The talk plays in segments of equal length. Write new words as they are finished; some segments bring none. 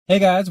Hey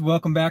guys,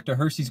 welcome back to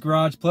Hurst's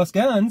Garage Plus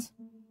Guns.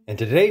 And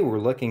today we're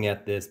looking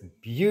at this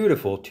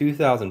beautiful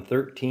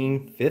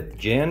 2013 5th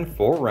Gen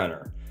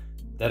 4runner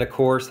that of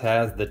course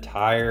has the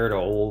tired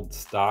old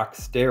stock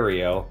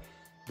stereo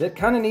that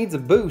kind of needs a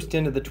boost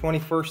into the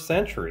 21st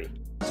century.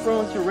 What's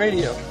wrong with your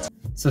radio?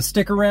 So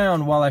stick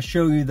around while I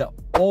show you the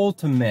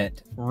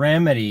ultimate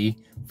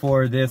remedy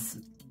for this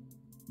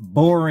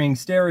boring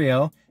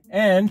stereo,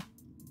 and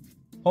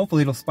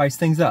hopefully it'll spice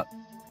things up.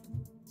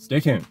 Stay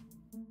tuned.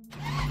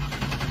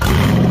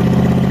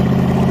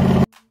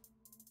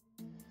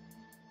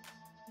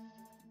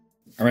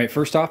 All right,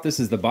 first off, this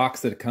is the box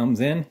that it comes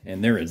in,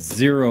 and there is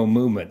zero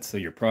movement, so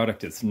your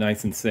product is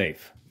nice and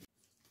safe.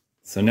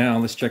 So now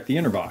let's check the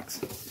inner box.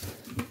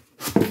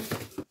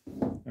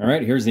 All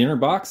right, here's the inner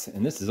box,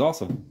 and this is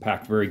also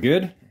packed very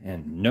good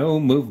and no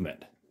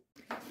movement.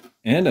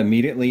 And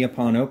immediately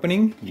upon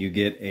opening, you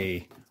get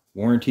a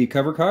warranty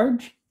cover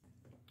card,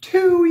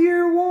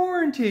 2-year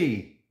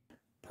warranty,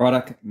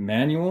 product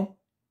manual,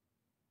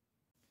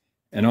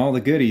 and all the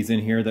goodies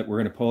in here that we're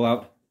going to pull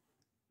out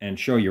and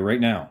show you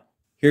right now.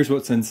 Here's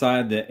what's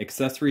inside the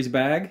accessories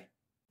bag,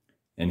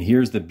 and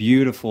here's the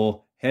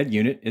beautiful head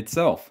unit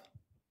itself.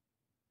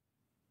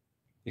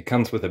 It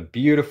comes with a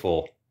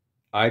beautiful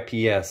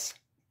IPS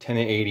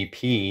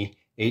 1080p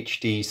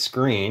HD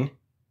screen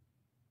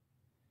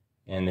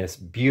and this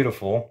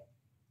beautiful,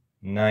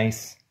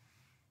 nice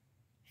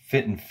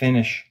fit and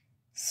finish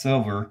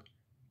silver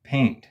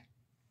paint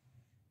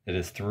that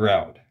is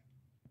throughout.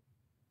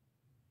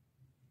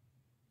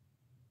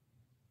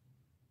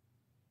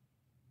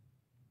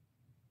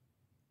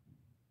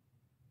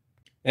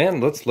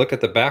 And let's look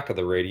at the back of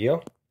the radio.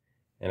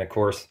 And of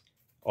course,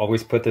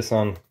 always put this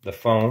on the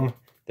foam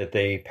that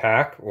they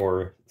pack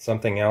or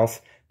something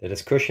else that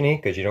is cushiony,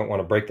 because you don't want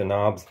to break the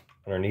knobs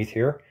underneath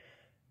here.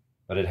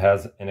 But it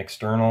has an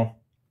external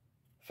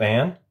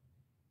fan.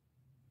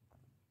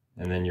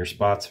 And then your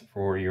spots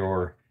for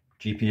your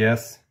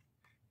GPS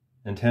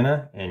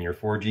antenna and your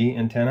 4G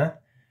antenna.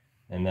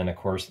 And then of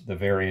course the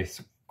various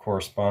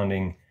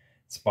corresponding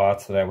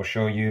spots that I will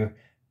show you.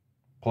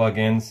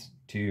 Plug-ins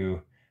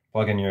to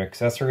plug in your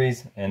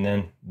accessories, and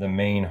then the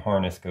main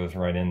harness goes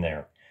right in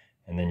there.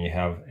 And then you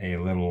have a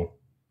little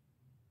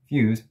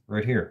fuse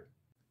right here.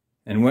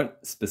 And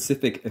what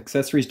specific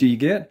accessories do you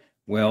get?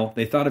 Well,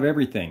 they thought of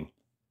everything.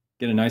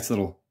 Get a nice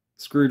little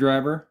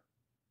screwdriver,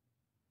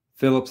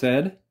 Phillips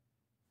head,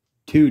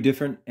 2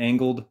 different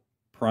angled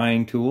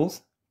prying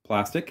tools,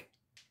 plastic,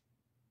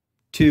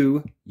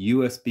 2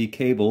 USB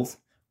cables,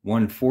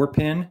 one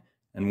 4-pin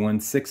and one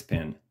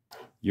 6-pin,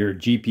 your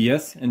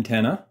GPS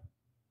antenna,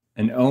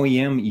 an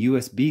OEM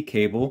USB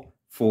cable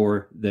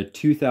for the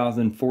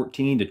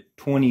 2014 to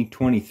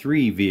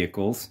 2023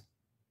 vehicles.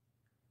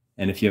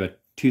 And if you have a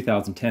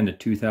 2010 to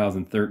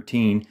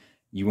 2013,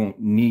 you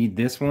won't need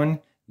this one.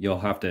 You'll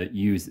have to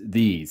use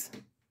these.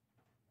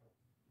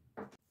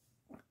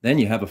 Then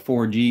you have a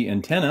 4G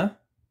antenna,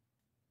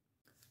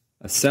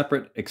 a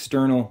separate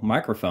external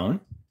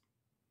microphone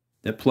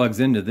that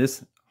plugs into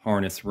this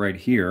harness right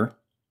here,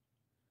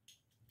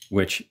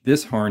 which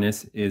this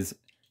harness is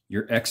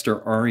your extra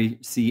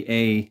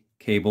RCA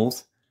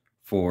cables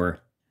for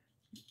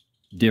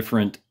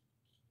different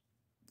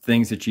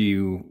things that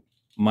you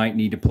might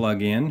need to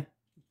plug in.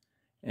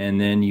 And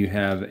then you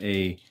have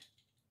a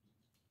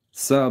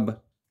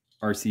sub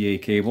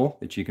RCA cable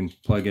that you can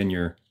plug in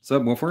your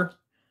subwoofer.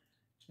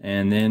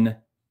 And then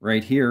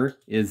right here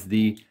is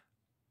the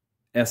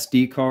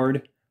SD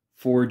card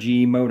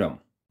 4G modem.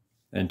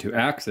 And to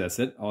access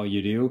it, all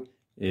you do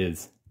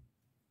is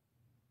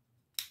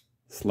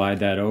slide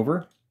that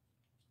over.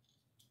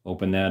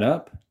 Open that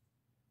up,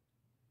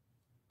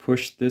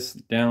 push this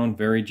down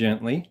very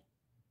gently,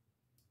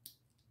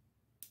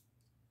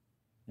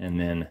 and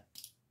then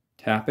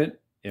tap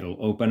it. It'll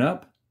open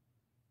up,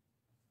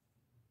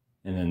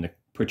 and then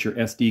put your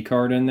SD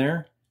card in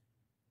there,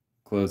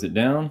 close it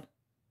down,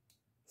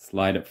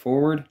 slide it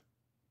forward,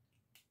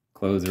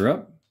 close her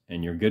up,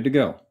 and you're good to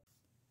go.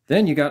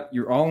 Then you got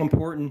your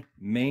all-important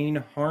main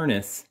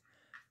harness,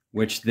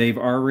 which they've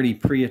already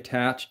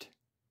pre-attached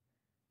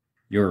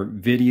your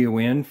video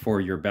in for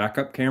your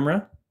backup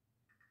camera,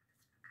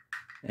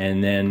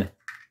 and then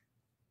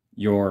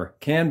your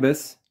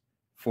canvas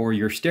for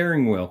your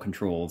steering wheel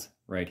controls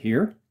right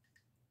here,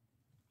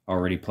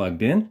 already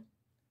plugged in,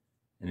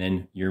 and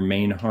then your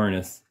main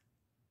harness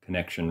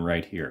connection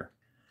right here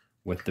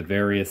with the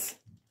various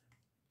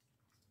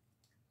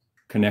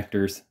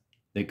connectors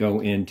that go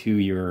into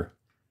your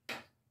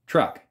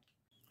truck.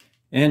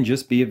 And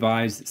just be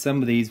advised,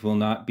 some of these will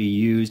not be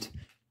used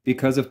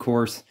because of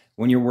course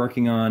when you're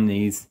working on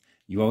these,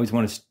 you always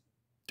want to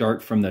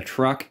start from the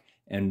truck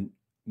and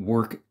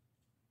work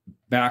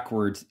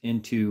backwards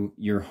into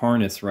your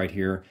harness right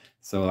here.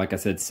 So like I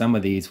said, some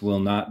of these will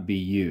not be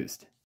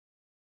used.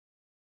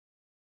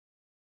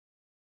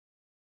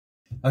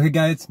 Okay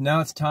guys, now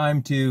it's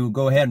time to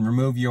go ahead and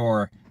remove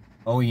your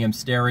OEM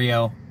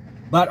stereo.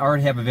 But I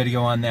already have a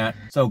video on that,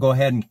 so go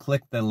ahead and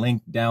click the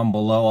link down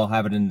below. I'll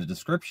have it in the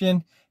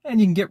description,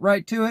 and you can get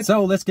right to it.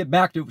 So let's get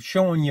back to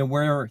showing you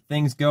where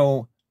things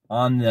go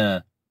on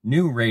the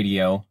new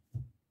radio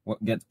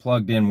what gets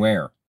plugged in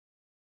where.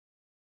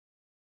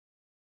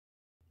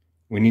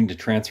 We need to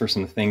transfer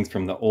some things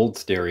from the old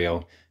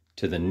stereo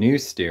to the new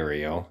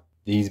stereo.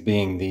 These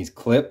being these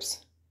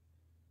clips,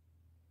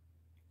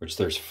 which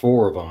there's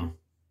 4 of them,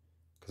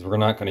 because we're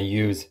not going to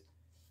use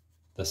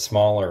the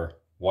smaller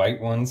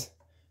white ones,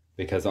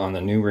 because on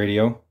the new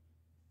radio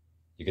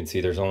you can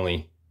see there's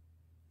only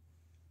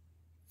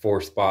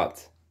 4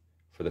 spots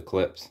for the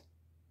clips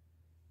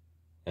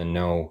and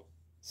no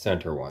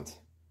center ones.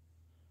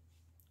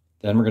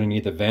 Then we're going to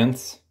need the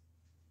vents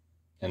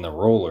and the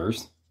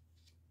rollers,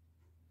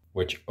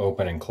 which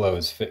open and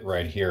close, fit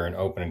right here and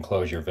open and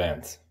close your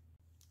vents.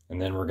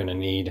 And then we're going to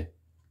need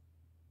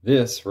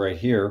this right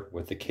here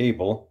with the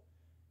cable,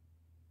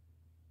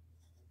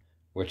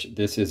 which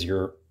this is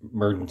your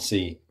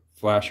emergency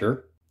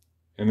flasher.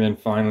 And then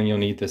finally you'll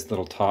need this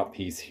little top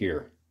piece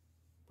here,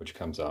 which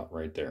comes out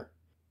right there.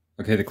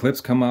 Okay, the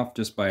clips come off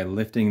just by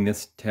lifting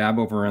this tab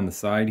over on the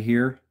side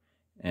here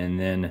and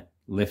then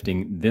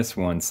lifting this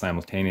one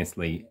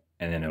simultaneously,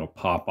 and then it'll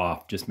pop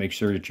off. Just make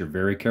sure that you're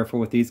very careful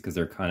with these because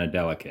they're kind of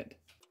delicate.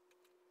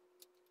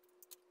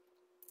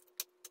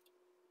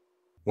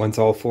 Once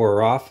all 4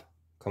 are off,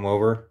 come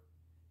over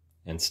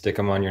and stick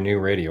them on your new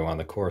radio on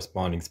the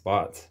corresponding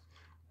spots.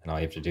 And all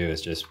you have to do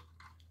is just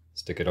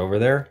stick it over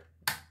there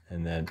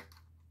and then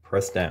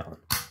press down.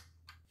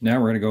 Now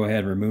we're going to go ahead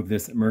and remove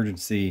this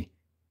emergency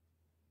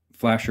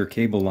flasher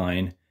cable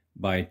line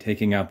by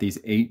taking out these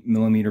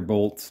 8mm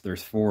bolts.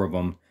 There's 4 of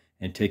them,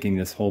 and taking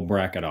this whole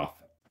bracket off.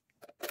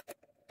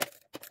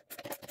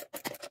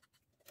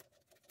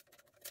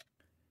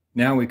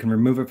 Now we can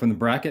remove it from the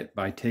bracket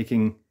by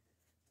taking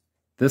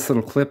this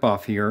little clip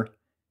off here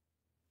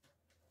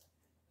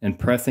and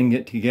pressing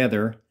it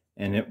together,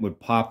 and it would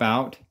pop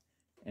out.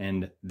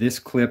 And this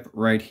clip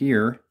right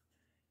here,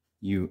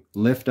 you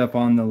lift up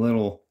on the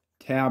little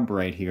tab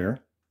right here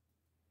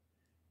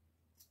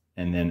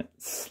and then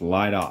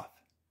slide off.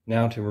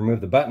 Now to remove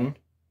the button,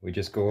 we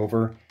just go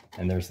over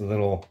and there's the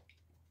little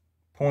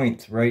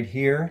points right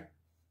here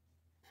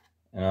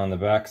and on the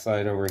back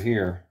side over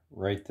here,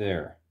 right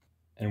there.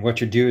 And what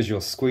you do is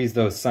you'll squeeze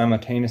those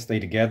simultaneously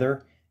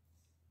together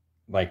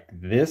like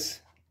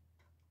this,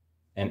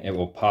 and it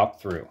will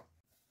pop through.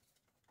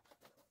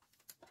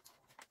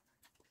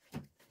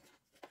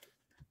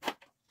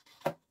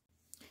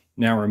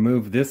 Now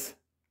remove this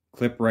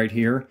clip right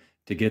here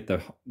to get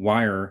the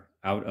wire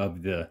out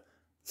of the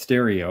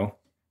stereo,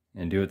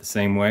 and do it the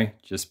same way,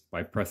 just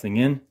by pressing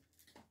in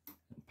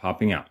and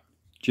popping out.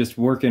 Just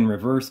work in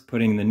reverse,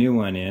 putting the new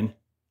one in,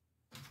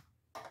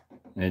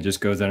 and it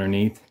just goes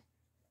underneath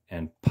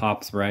and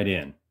pops right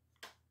in.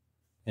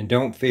 And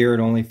don't fear,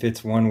 it only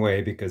fits one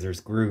way because there's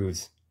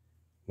grooves,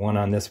 1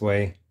 on this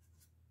way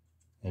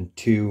and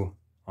 2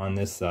 on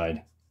this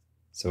side,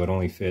 so it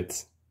only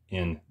fits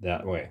in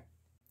that way.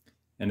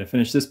 And to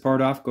finish this part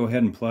off, go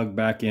ahead and plug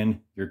back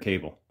in your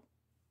cable.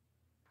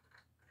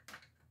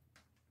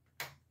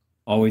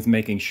 Always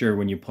making sure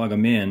when you plug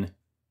them in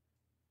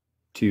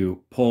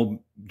to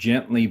pull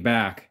gently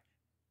back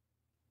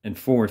and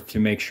forth to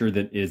make sure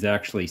that it is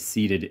actually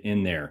seated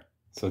in there.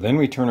 So then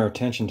we turn our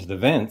attention to the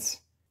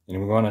vents, and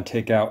we want to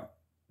take out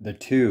the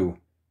 2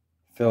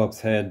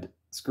 Phillips head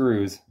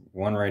screws,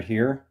 1 right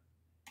here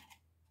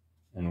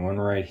and 1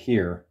 right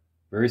here,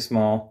 very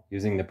small,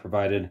 using the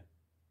provided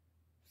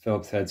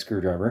Phillips head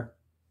screwdriver.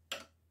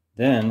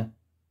 Then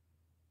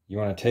you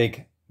want to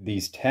take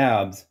these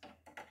tabs,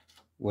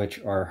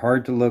 which are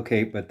hard to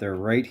locate, but they're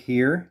right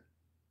here,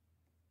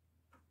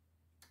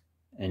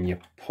 and you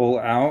pull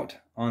out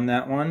on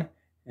that one,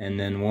 and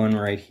then 1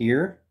 right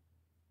here.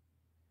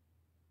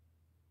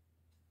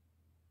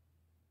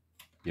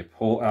 You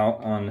pull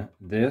out on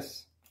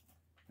this,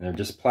 and they're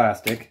just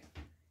plastic,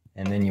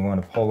 and then you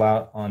want to pull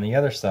out on the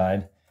other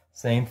side,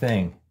 same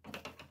thing,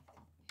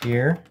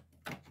 here,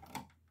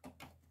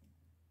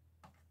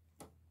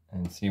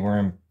 and see where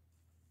I'm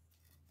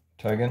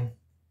tugging?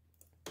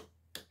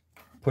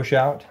 Push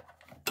out,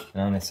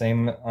 and on the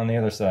same on the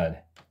other side.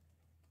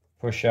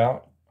 Push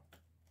out,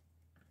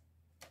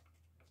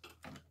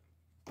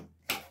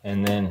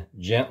 and then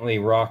gently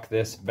rock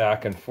this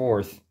back and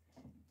forth,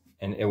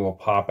 and it will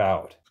pop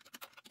out.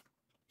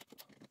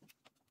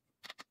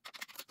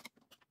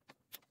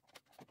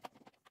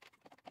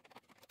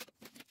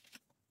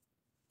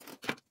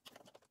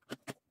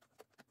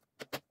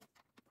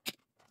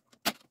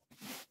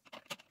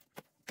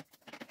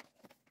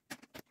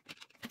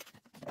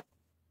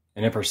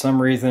 And if for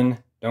some reason,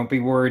 don't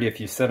be worried if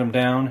you set them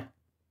down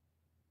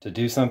to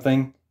do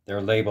something,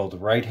 they're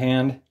labeled right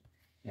hand,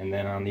 and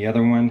then on the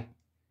other one,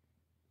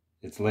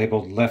 it's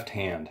labeled left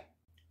hand.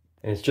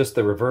 And it's just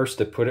the reverse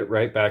to put it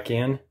right back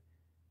in.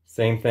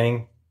 Same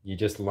thing, you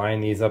just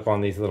line these up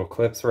on these little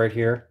clips right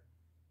here,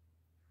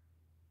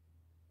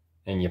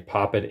 and you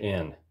pop it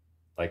in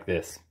like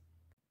this.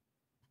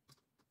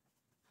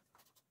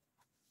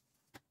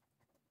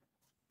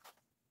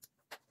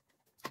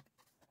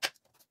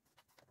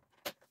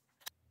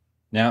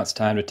 Now it's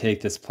time to take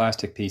this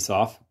plastic piece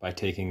off by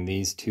taking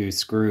these 2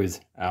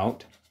 screws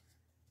out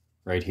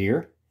right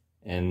here,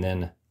 and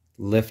then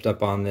lift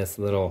up on this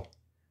little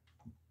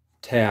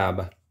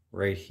tab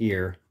right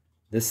here,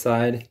 this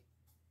side,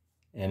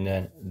 and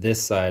then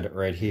this side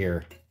right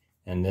here,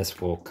 and this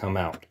will come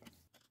out.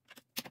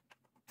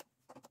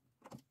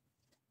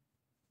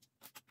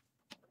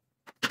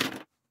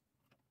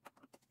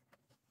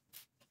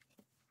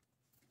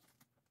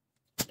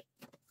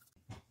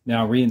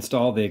 Now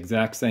reinstall the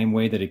exact same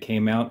way that it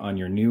came out on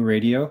your new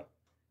radio.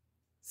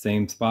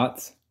 Same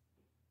spots.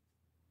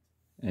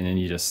 And then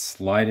you just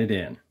slide it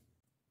in.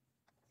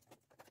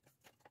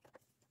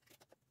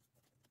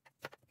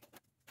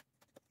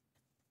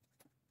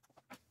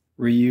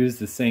 Reuse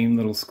the same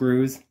little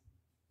screws.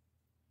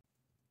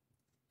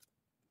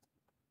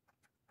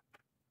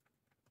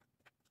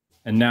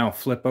 And now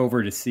flip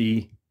over to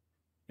see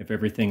if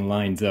everything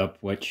lines up,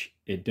 which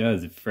it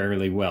does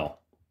fairly well.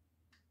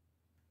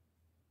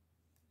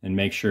 And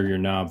make sure your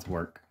knobs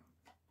work.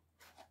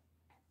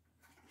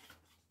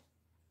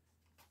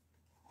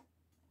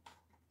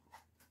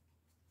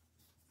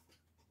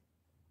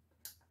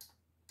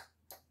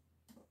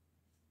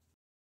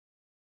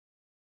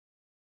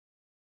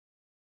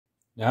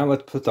 Now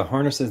let's put the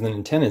harnesses and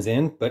antennas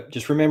in, but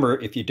just remember,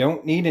 if you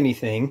don't need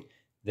anything,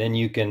 then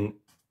you can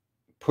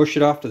push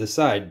it off to the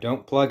side.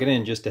 Don't plug it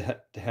in just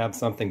to have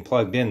something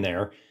plugged in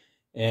there.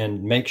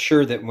 And make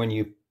sure that when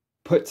you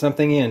put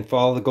something in,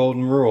 follow the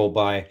golden rule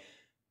by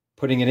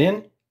putting it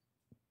in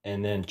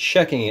and then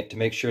checking it to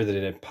make sure that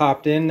it had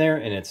popped in there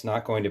and it's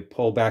not going to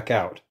pull back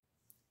out.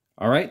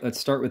 All right, let's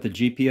start with the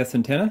GPS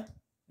antenna,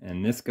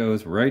 and this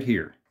goes right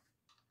here.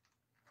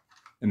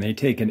 And they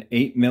take an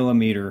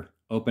 8mm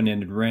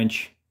open-ended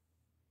wrench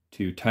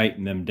to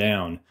tighten them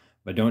down,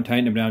 but don't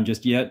tighten them down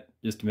just yet,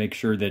 just to make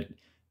sure that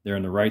they're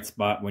in the right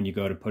spot when you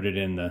go to put it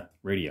in the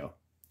radio.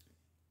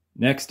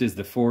 Next is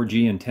the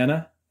 4G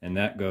antenna, and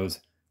that goes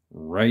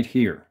right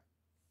here.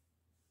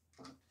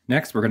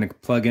 Next, we're going to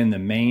plug in the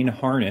main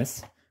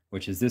harness,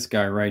 which is this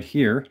guy right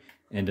here,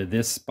 into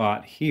this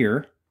spot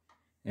here.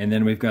 And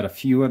then we've got a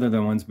few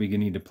other ones we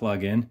need to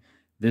plug in.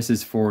 This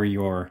is for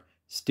your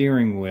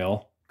steering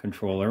wheel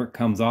controller. It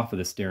comes off of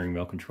the steering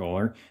wheel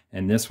controller.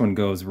 And this one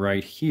goes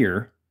right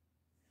here.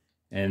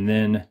 And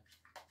then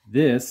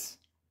this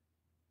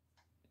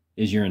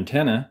is your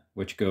antenna,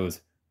 which goes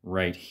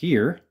right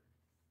here.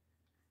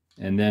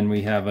 And then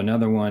we have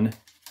another one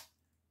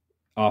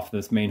off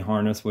this main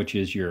harness, which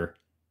is your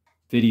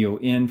video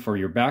in for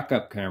your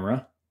backup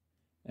camera,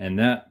 and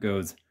that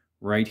goes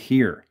right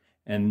here.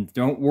 And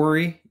don't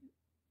worry,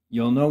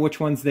 you'll know which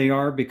ones they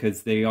are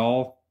because they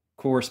all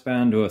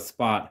correspond to a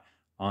spot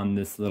on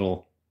this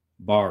little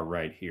bar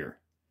right here.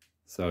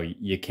 So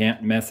you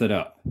can't mess it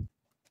up.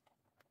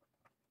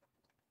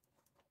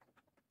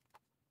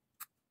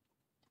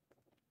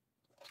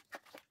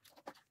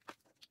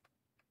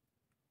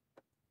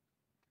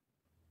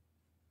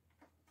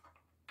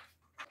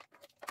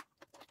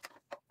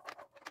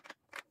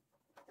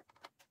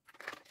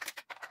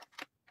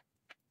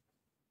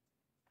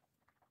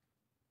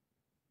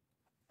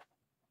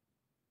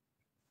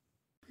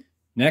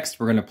 Next,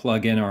 we're going to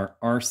plug in our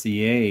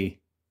RCA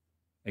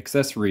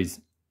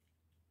accessories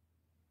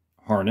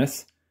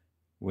harness,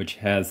 which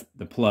has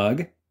the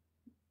plug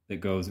that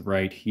goes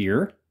right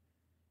here.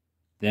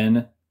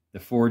 Then the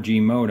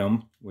 4G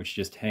modem, which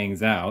just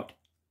hangs out.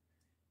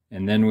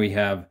 And then we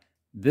have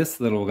this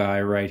little guy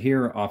right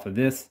here off of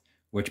this,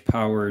 which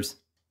powers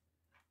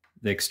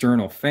the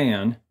external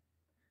fan.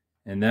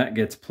 And that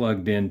gets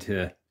plugged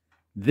into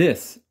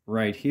this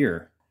right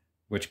here,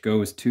 which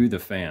goes to the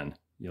fan.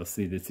 You'll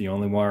see that's the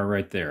only wire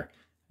right there,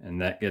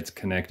 and that gets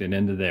connected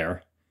into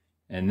there.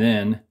 And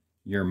then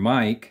your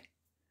mic,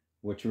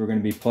 which we're going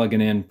to be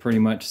plugging in pretty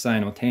much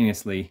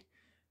simultaneously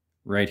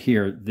right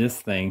here, this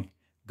thing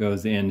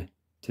goes in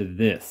to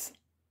this.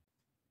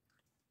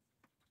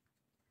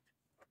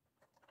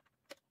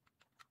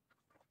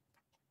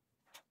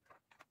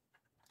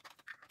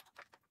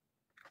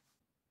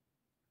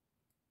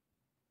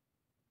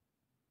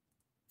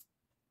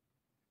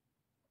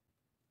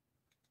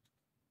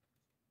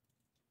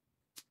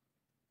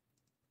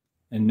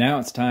 And now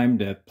it's time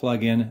to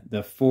plug in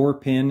the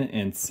 4-pin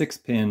and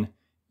 6-pin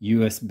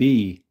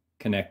USB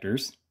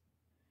connectors.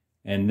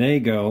 And they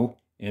go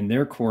in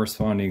their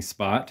corresponding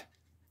spot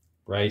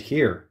right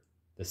here,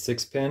 the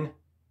 6-pin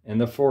and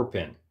the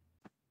 4-pin.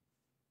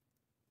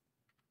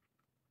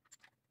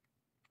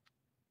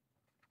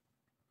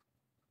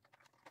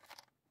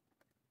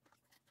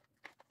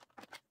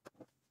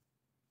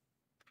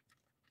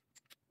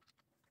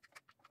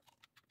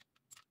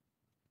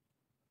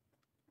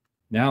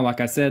 Now, like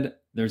I said,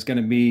 there's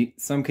going to be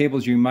some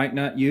cables you might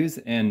not use,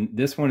 and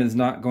this one is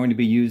not going to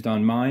be used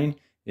on mine.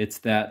 It's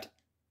that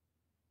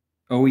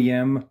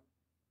OEM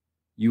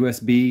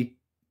USB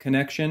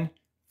connection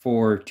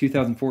for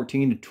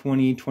 2014 to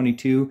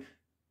 2022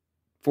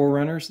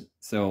 4runners,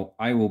 so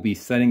I will be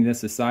setting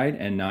this aside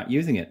and not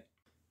using it.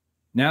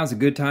 Now's a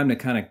good time to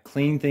kind of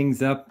clean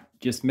things up,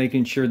 just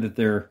making sure that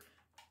they're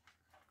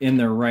in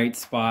their right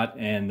spot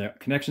and the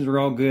connections are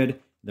all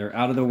good, they're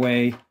out of the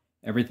way,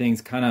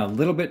 everything's kind of a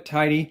little bit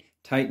tidy.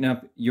 Tighten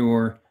up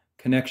your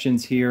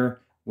connections here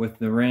with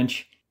the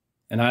wrench.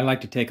 And I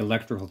like to take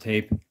electrical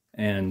tape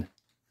and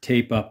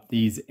tape up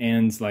these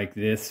ends like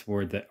this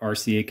where the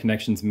RCA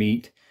connections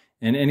meet,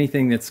 and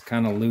anything that's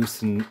kind of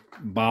loose and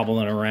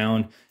bobbling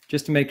around,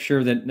 just to make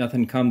sure that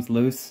nothing comes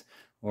loose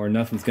or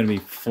nothing's going to be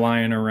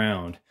flying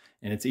around,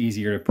 and it's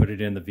easier to put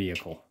it in the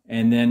vehicle.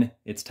 And then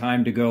it's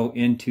time to go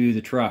into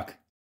the truck.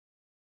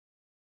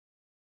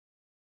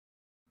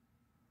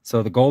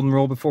 So the golden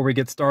rule before we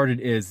get started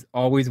is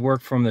always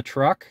work from the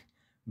truck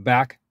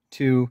back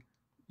to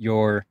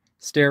your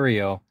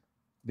stereo,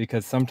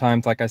 because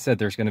sometimes, like I said,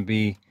 there's going to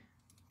be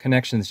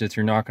connections that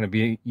you're not going to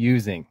be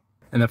using.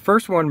 And the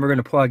first one we're going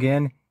to plug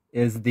in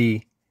is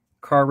the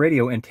car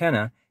radio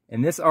antenna,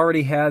 and this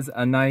already has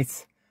a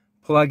nice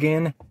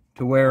plug-in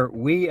to where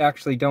we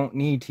actually don't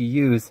need to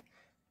use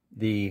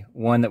the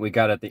one that we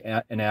got at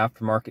an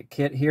aftermarket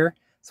kit here.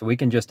 So we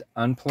can just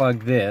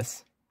unplug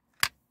this,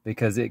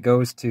 because it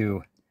goes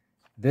to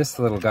this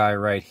little guy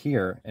right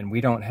here, and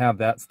we don't have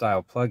that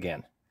style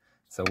plug-in.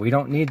 So we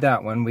don't need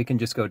that one. We can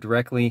just go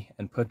directly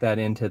and put that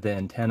into the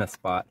antenna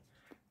spot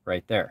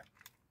right there.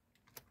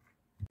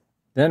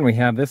 Then we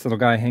have this little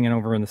guy hanging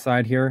over on the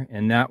side here,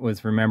 and that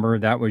was, remember,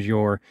 that was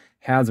your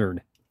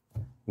hazard,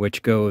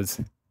 which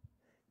goes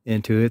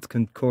into its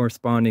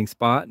corresponding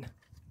spot,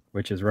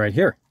 which is right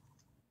here.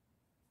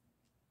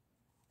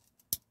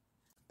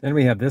 Then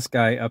we have this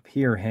guy up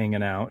here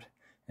hanging out,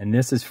 and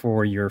this is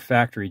for your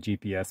factory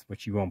GPS,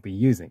 which you won't be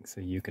using. So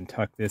you can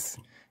tuck this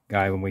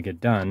guy when we get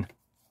done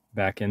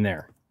back in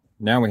there.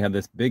 Now we have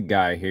this big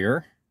guy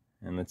here,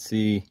 and let's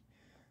see,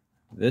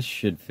 this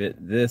should fit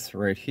this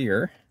right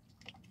here.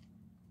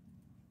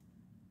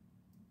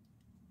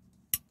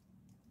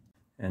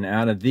 And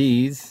out of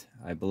these,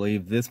 I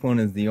believe this one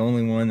is the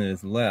only one that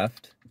is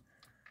left,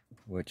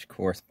 which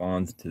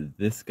corresponds to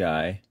this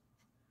guy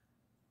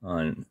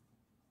on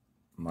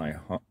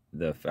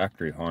the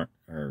factory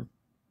or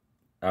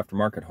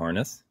aftermarket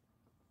harness.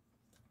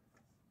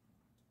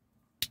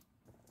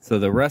 So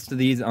the rest of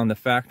these on the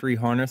factory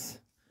harness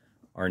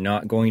are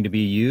not going to be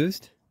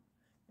used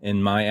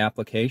in my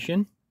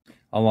application.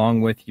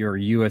 Along with your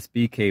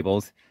USB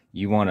cables,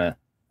 you want to,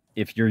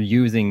 if you're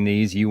using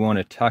these, you want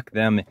to tuck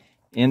them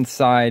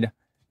inside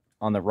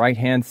on the right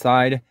hand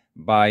side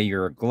by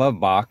your glove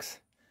box,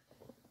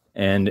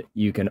 and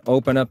you can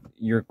open up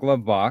your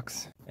glove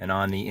box, and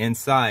on the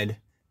inside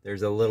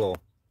there's a little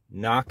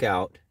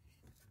knockout,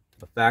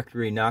 a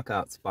factory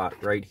knockout spot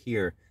right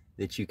here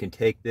that you can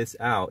take this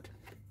out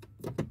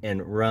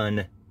and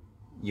run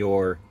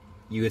your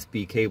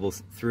USB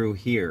cables through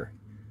here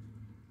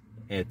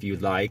if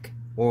you'd like,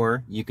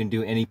 or you can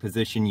do any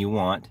position you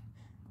want.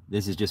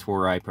 This is just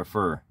where I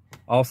prefer.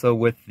 Also,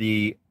 with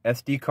the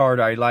SD card,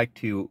 I like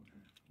to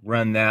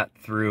run that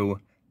through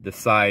the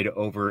side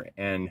over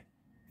and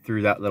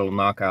through that little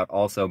knockout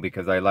also,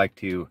 because I like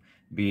to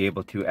be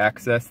able to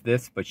access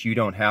this, but you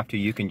don't have to.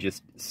 You can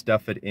just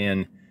stuff it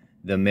in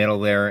the middle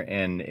there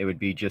and it would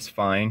be just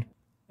fine.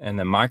 And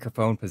the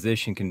microphone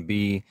position can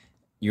be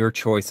your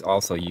choice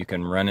also. You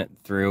can run it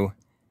through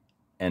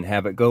and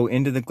have it go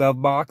into the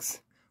glove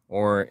box,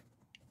 or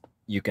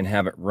you can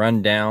have it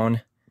run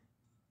down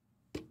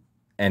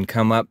and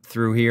come up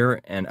through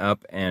here and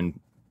up and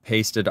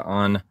paste it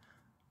on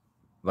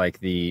like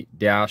the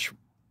dash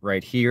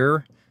right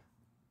here,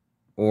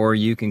 or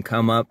you can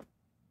come up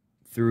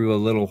through a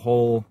little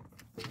hole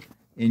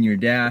in your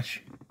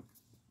dash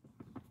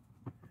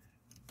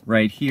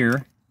right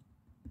here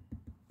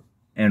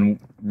and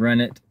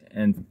run it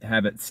and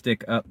have it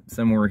stick up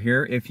somewhere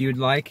here if you'd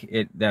like.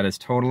 That is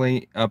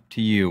totally up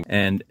to you.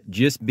 And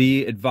just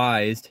be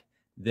advised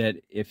that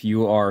if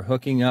you are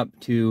hooking up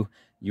to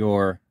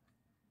your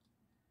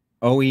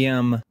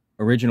OEM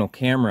original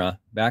camera,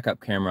 backup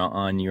camera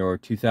on your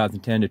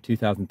 2010 to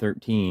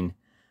 2013,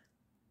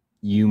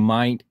 you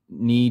might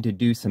need to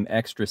do some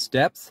extra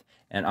steps,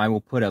 and I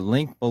will put a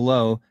link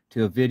below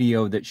to a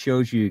video that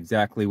shows you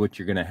exactly what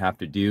you're going to have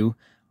to do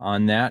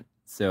on that.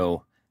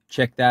 So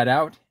check that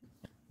out.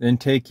 Then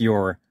take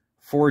your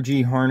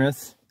 4G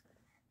harness,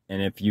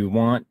 and if you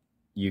want,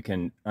 you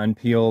can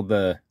unpeel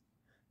the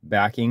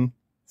backing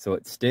so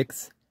it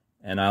sticks,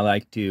 and I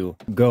like to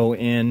go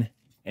in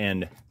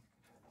and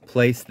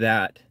place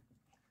that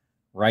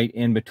right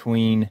in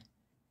between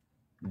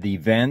the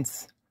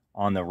vents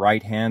on the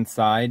right hand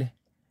side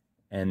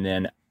and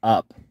then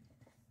up,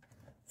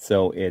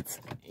 so it's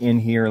in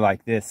here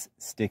like this,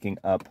 sticking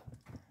up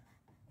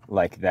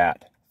like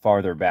that,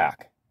 farther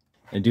back.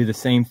 And do the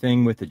same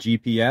thing with the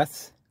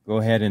GPS. Go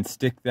ahead and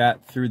stick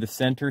that through the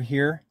center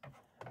here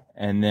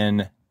and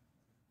then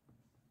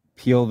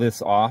peel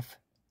this off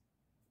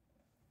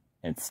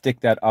and stick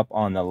that up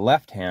on the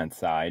left hand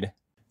side.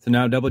 So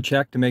now double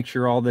check to make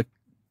sure all the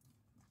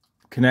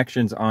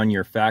connections on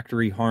your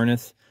factory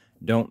harness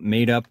don't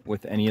mate up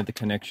with any of the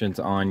connections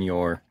on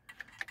your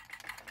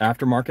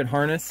aftermarket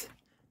harness,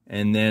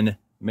 and then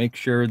make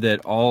sure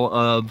that all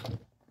of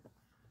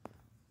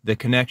the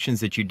connections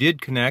that you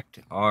did connect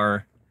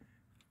are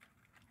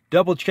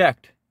double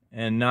checked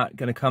and not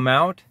going to come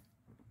out.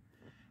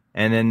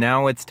 And then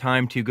now it's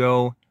time to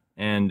go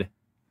and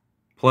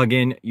plug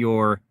in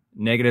your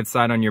negative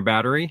side on your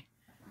battery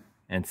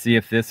and see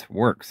if this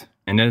works.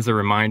 And as a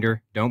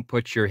reminder, don't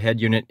put your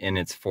head unit in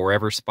its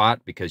forever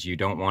spot because you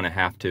don't want to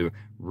have to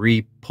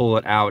re-pull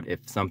it out if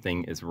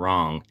something is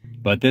wrong.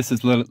 But this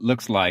is what it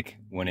looks like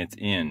when it's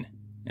in,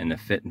 and the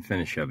fit and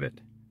finish of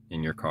it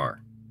in your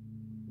car.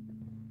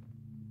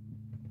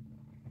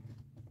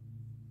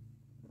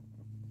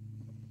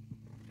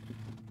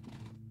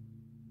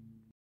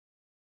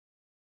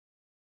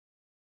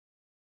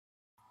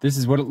 This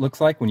is what it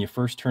looks like when you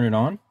first turn it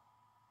on.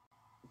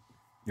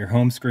 Your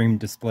home screen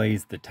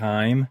displays the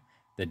time,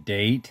 the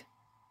date,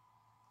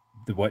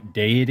 what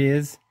day it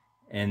is,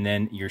 and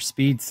then your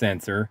speed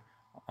sensor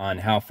on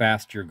how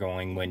fast you're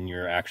going when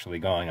you're actually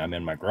going. I'm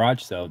in my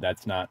garage, so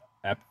that's not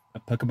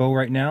applicable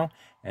right now.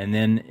 And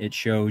then it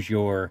shows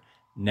your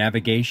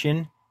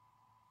navigation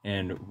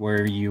and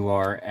where you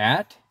are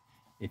at,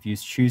 if you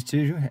choose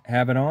to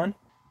have it on.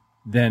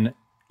 Then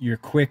your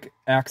quick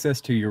access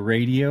to your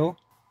radio.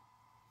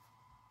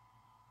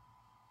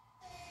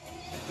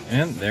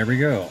 And there we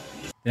go.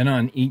 Then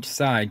on each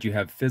side you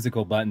have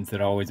physical buttons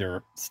that always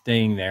are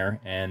staying there,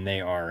 and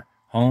they are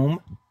home,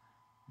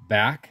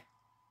 back,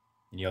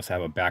 and you also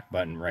have a back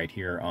button right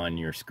here on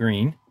your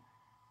screen.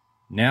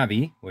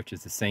 Navi, which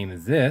is the same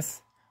as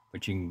this,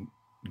 but you can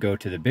go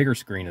to the bigger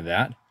screen of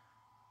that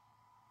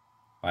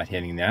by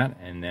hitting that,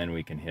 and then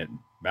we can hit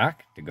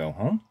back to go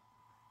home.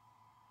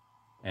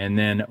 And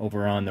then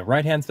over on the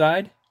right hand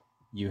side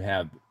you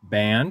have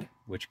band,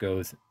 which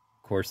goes of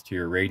course to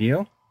your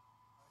radio.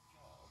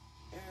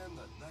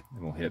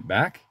 And we'll hit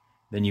back.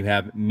 Then you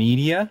have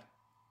media,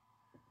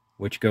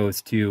 which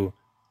goes to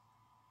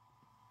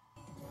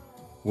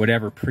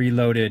whatever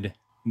preloaded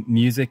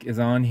music is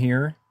on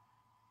here,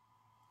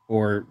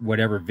 or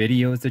whatever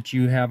videos that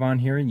you have on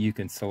here. You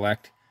can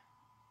select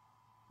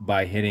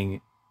by hitting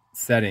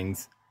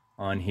settings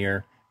on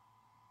here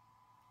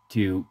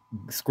to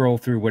scroll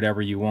through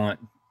whatever you want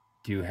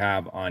to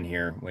have on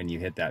here when you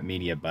hit that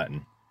media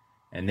button.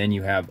 And then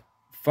you have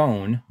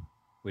phone,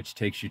 which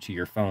takes you to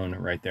your phone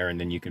right there, and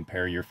then you can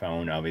pair your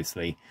phone,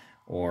 obviously,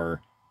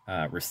 or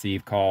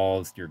receive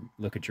calls,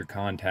 look at your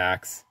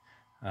contacts,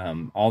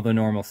 all the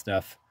normal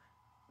stuff,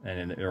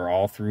 and they're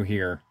all through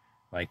here,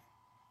 like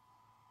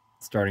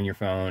starting your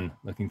phone,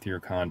 looking through your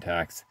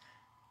contacts,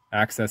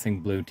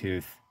 accessing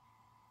Bluetooth,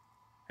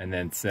 and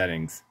then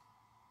settings.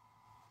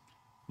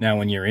 Now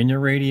when you're in your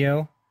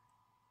radio,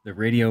 the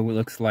radio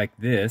looks like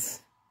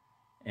this,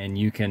 and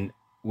you can,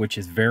 which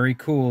is very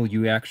cool,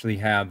 you actually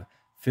have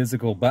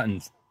physical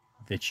buttons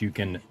that you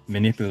can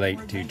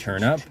manipulate to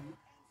turn up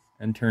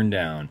and turn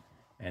down,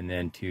 and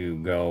then to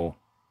go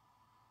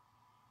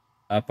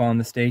up on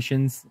the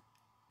stations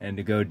and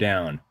to go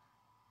down.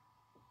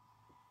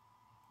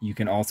 You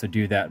can also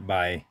do that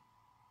by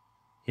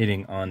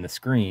hitting on the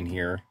screen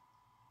here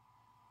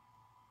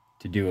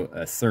to do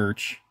a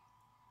search.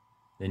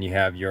 Then you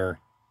have your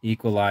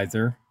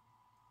equalizer,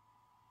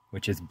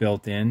 which is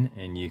built in,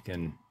 and you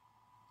can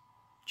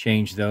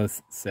change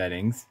those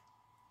settings.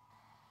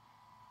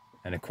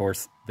 And of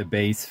course the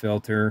bass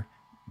filter,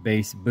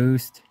 bass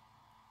boost,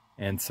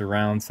 and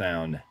surround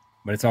sound.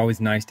 But it's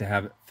always nice to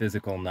have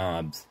physical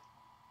knobs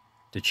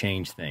to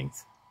change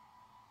things.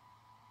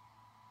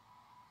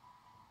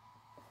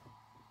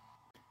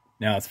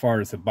 Now as far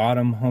as the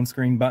bottom home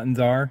screen buttons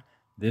are,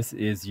 this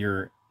is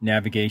your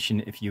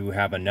navigation. If you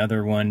have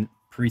another one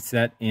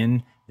preset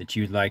in that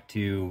you'd like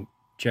to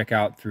check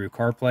out through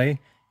CarPlay,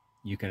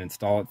 you can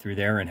install it through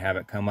there and have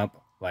it come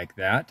up like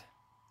that,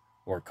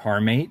 or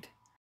CarMate.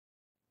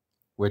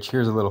 Which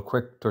here's a little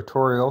quick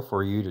tutorial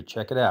for you to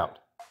check it out.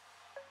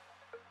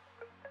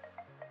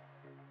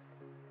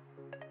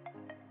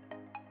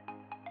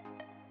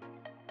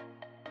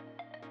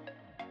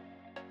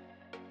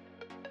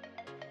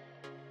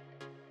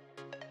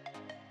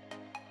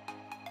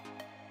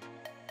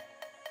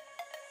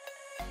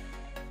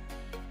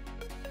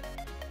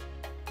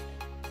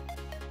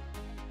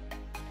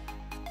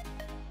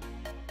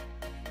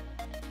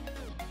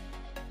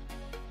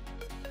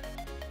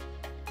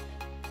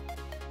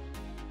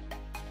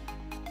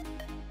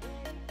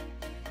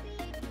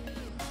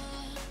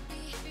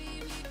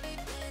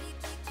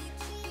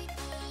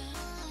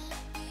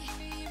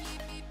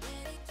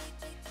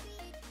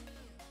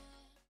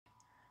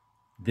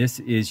 This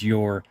is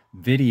your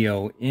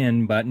video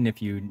in button.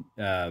 If you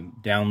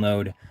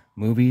download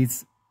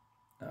movies,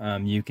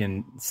 you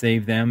can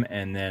save them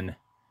and then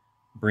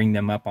bring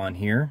them up on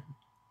here.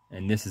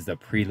 And this is the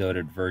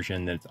preloaded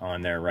version that's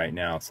on there right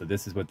now. So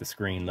this is what the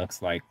screen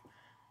looks like.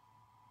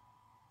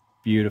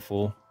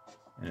 Beautiful.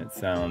 And it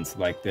sounds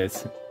like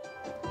this,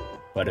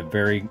 but a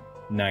very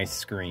nice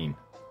screen.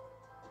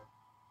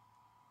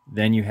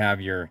 Then you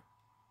have your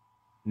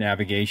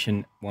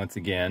navigation. Once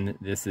again,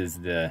 this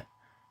is the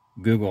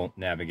Google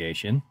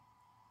navigation.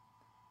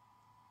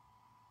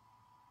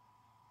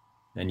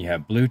 Then you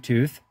have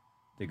Bluetooth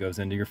that goes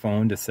into your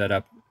phone to set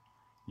up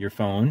your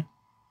phone.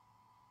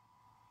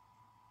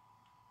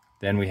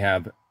 Then we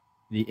have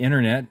the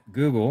internet,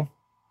 Google,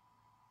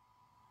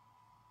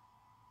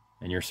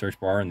 and your search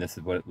bar, and this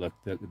is what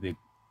the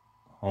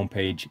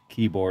homepage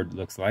keyboard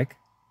looks like.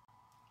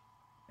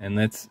 And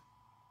let's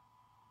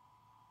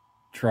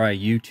try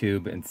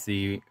YouTube and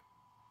see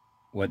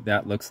what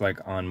that looks like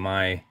on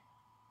my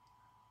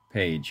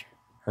page.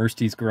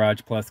 Hurst's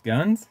Garage Plus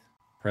Guns.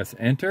 Press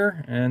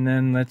enter, and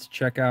then let's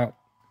check out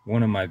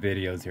one of my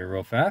videos here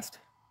real fast.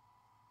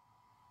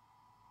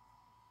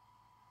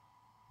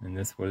 And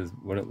this was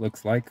what it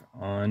looks like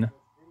on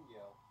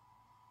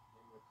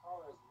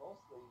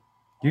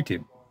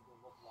YouTube.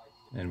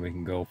 And we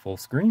can go full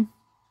screen.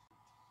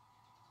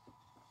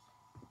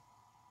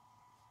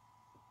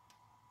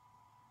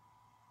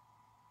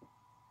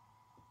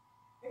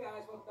 Hey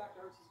guys, welcome back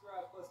to Hurst's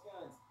Garage Plus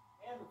Guns.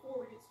 And before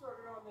we get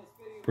started on this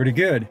video, pretty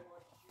good.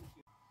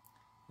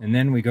 And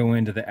then we go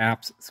into the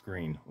apps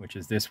screen, which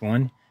is this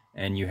one.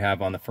 And you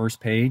have on the first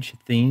page,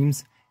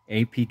 themes,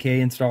 APK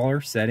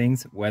installer,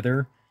 settings,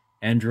 weather,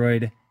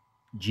 Android,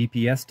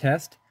 GPS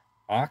test,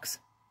 aux,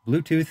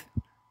 Bluetooth,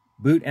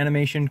 boot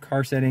animation,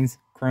 car settings,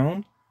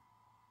 Chrome,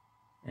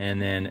 and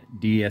then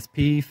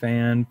DSP,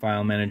 fan,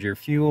 file manager,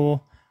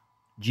 fuel,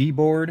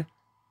 Gboard,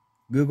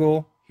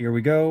 Google, here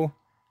we go,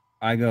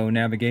 iGo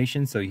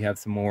navigation, so you have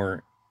some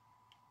more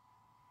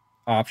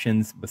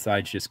options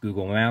besides just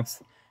Google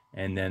Maps,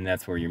 and then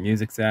that's where your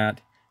music's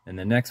at. And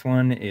the next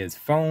one is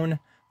phone,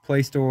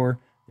 Play Store,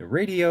 the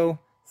radio,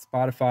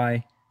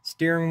 Spotify,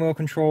 steering wheel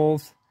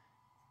controls,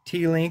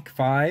 T-Link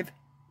 5,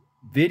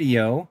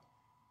 video,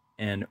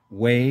 and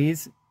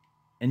Waze,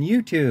 and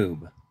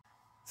YouTube.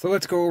 So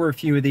let's go over a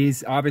few of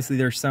these. Obviously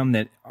there's some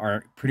that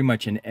are pretty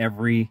much in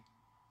every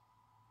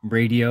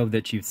radio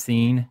that you've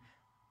seen.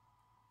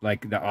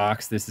 Like the aux,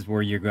 this is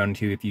where you're going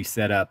to, if you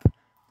set up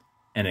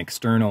an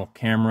external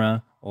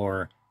camera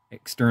or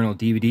external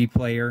DVD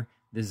player,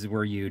 this is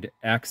where you'd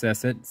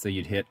access it. So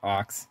you'd hit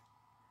aux,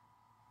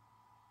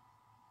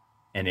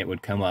 and it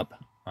would come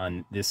up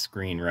on this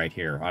screen right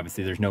here.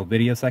 Obviously there's no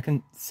video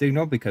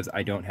signal because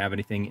I don't have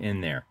anything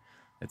in there.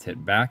 Let's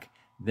hit back.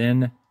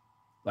 Then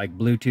like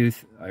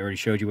Bluetooth, I already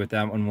showed you what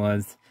that one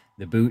was.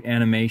 The boot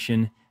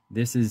animation,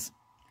 this is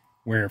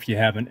where if you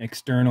have an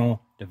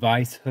external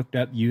device hooked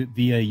up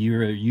via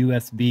your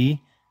USB,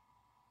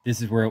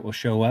 this is where it will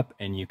show up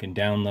and you can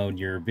download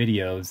your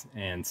videos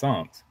and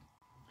songs.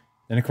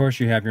 Then of course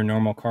you have your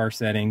normal car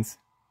settings,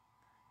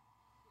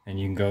 and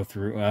you can go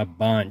through a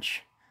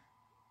bunch.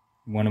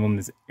 One of them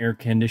is air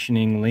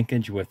conditioning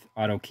linkage with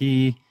auto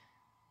key,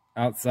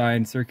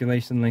 outside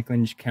circulation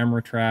linkage,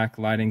 camera track,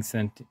 lighting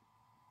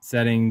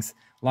settings,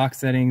 lock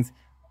settings,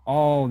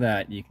 all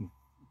that you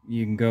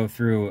can go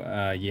through.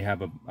 You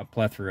have a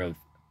plethora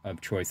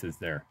of choices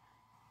there.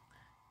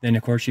 Then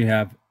of course you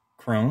have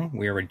Chrome.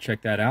 We already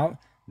checked that out.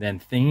 Then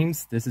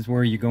themes. This is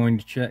where you're going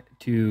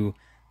to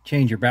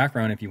change your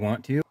background if you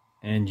want to,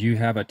 and you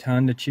have a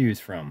ton to choose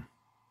from.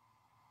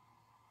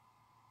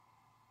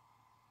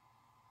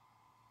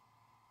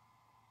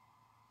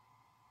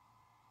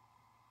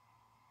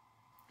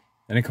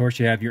 Then of course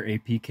you have your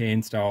APK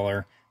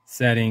installer,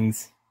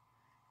 settings,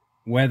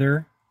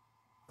 weather,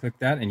 click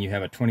that and you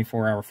have a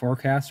 24-hour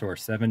forecast or a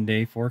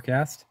 7-day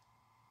forecast.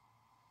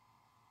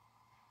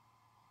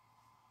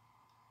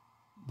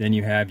 Then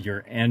you have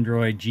your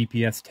Android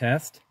GPS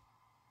test.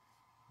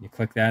 You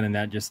click that and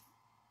that just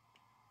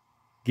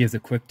gives a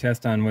quick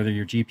test on whether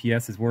your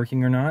GPS is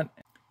working or not.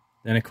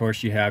 Then of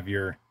course you have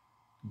your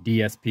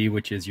DSP,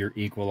 which is your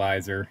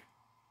equalizer.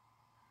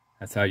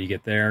 That's how you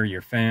get there.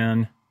 Your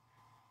fan,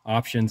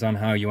 options on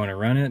how you want to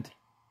run it.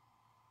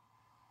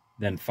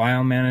 Then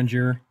file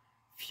manager,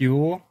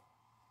 fuel.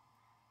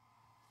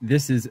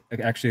 This is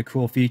actually a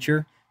cool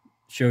feature.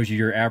 Shows you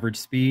your average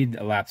speed,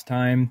 elapsed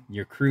time,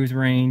 your cruise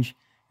range,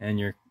 and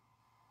your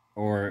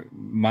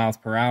miles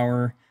per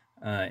hour.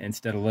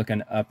 Instead of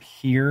looking up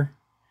here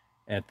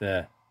at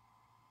the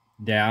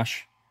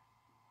dash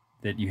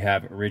that you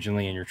have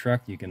originally in your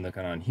truck, you can look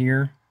on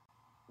here,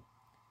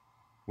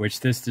 which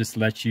this just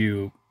lets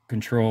you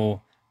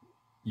control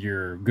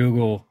your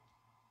Google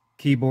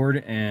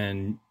keyboard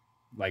and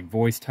like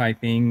voice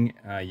typing.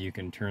 You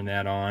can turn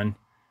that on,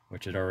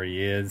 which it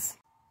already is.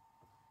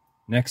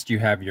 Next you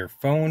have your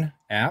phone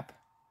app,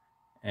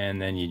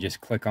 and then you just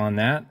click on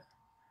that.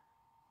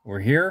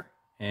 We're here,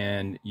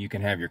 and you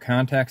can have your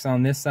contacts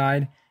on this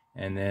side,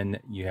 and then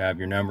you have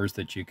your numbers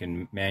that you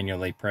can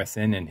manually press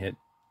in and hit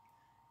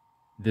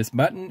this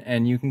button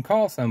and you can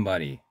call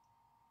somebody.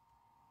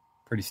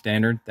 Pretty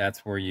standard. That's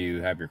where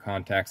you have your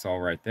contacts all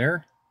right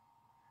there.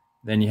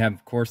 Then you have,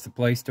 of course, the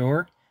Play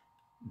Store.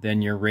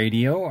 Then your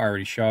radio. I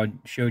already showed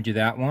you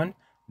that one.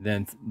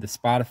 Then the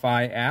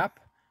Spotify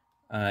app.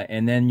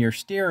 And then your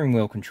steering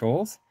wheel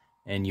controls.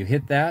 And you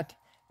hit that.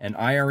 And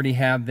I already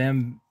have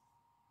them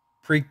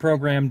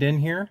pre-programmed in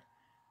here.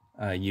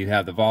 You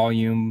have the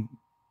volume,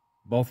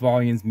 both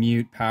volumes,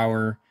 mute,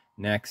 power,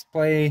 next,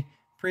 play,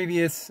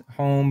 previous,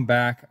 home,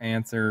 back,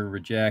 answer,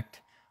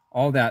 reject,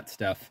 all that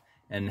stuff.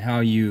 And how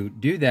you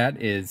do that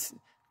is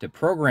to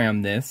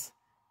program this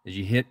is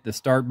you hit the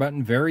start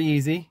button, very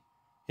easy.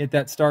 Hit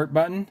that start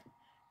button,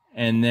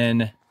 and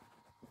then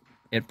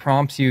it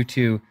prompts you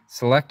to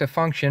select a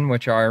function,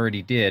 which I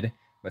already did.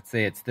 Let's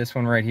say it's this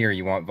one right here.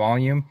 You want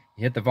volume.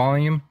 You hit the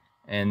volume,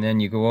 and then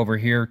you go over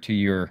here to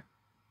your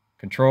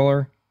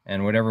controller,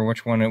 and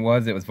which one it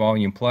was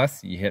volume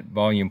plus. You hit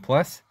volume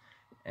plus,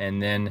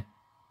 and then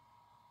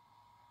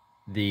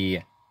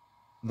the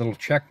little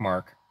check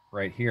mark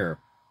right here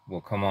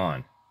will come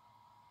on.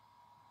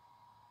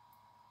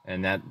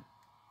 And that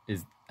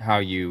is how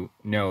you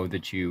know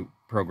that you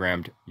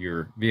programmed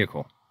your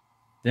vehicle.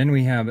 Then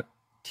we have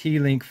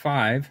T-Link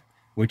 5,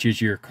 which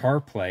is your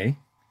CarPlay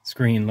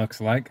screen, looks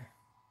like.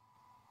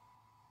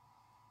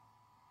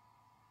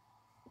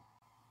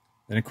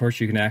 Then of course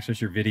you can access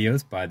your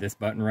videos by this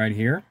button right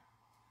here.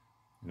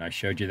 And I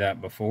showed you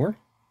that before.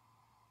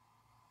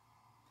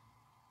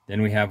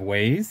 Then we have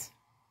Waze.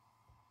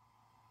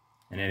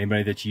 And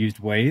anybody that's used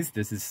Waze,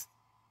 this is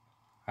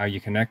how you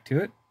connect to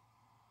it.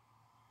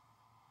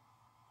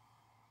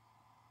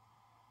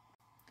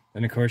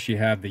 Then of course you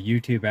have the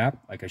YouTube app,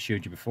 like I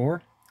showed you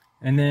before.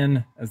 And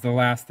then as the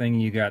last thing,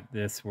 you got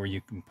this where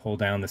you can pull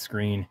down the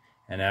screen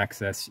and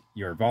access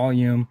your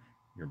volume,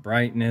 your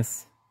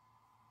brightness,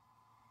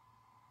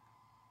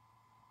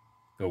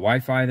 the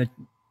Wi-Fi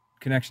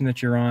connection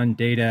that you're on,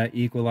 data,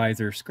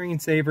 equalizer,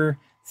 screensaver,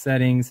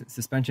 settings,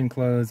 suspension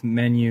close,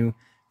 menu,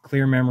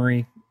 clear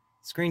memory,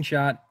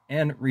 screenshot,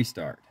 and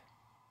restart.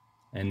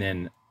 And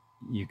then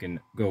you can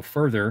go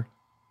further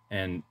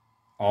and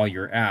all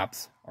your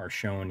apps are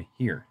shown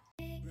here.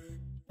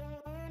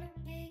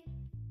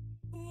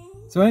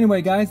 So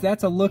anyway, guys,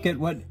 that's a look at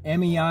what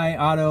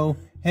MEIauto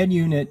head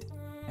unit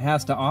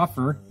has to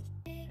offer,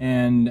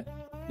 and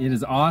it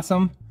is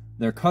awesome.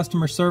 Their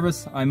customer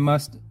service, I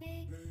must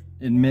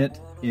admit,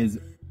 is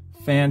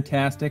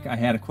fantastic. I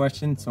had a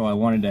question, so I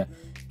wanted to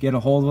get a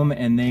hold of them,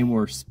 and they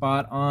were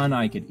spot on.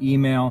 I could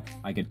email,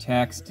 I could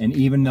text, and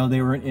even though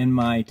they were in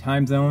my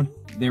time zone,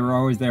 they were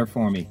always there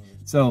for me.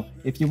 So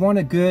if you want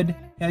a good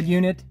head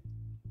unit,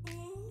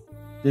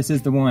 this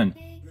is the one.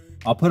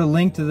 I'll put a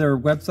link to their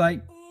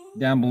website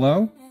down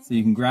below so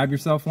you can grab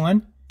yourself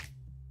one.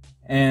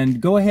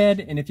 And go ahead,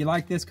 and if you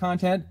like this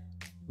content,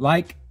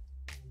 like,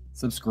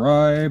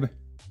 subscribe,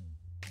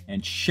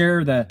 and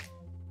share the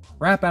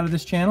crap out of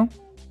this channel,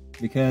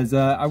 because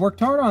I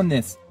worked hard on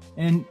this,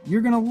 and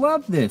you're gonna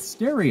love this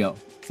stereo.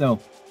 So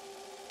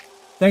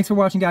thanks for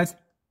watching, guys,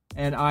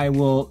 and I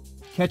will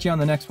catch you on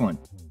the next one.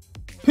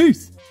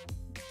 Peace.